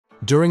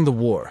During the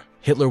war,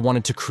 Hitler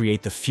wanted to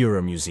create the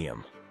Führer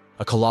Museum,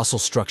 a colossal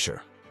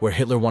structure where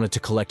Hitler wanted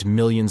to collect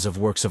millions of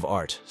works of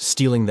art,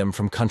 stealing them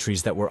from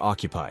countries that were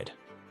occupied.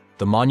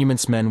 The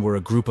Monuments Men were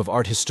a group of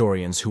art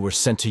historians who were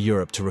sent to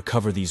Europe to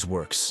recover these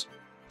works.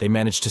 They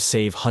managed to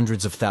save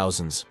hundreds of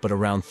thousands, but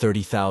around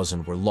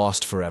 30,000 were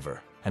lost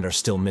forever and are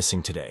still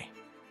missing today.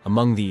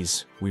 Among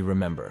these, we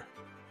remember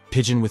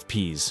Pigeon with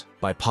Peas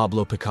by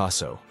Pablo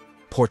Picasso,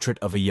 Portrait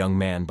of a Young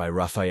Man by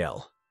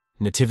Raphael,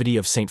 Nativity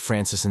of St.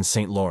 Francis and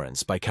St.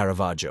 Lawrence by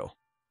Caravaggio,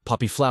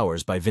 Poppy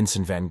Flowers by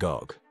Vincent van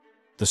Gogh,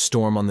 The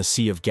Storm on the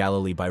Sea of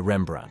Galilee by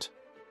Rembrandt,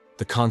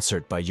 The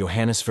Concert by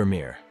Johannes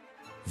Vermeer,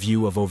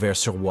 View of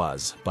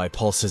Auvers-sur-Oise by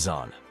Paul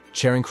Cézanne,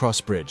 Charing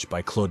Cross Bridge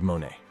by Claude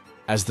Monet.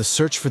 As the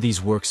search for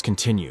these works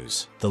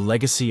continues, the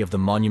legacy of the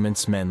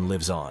Monuments Men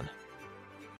lives on.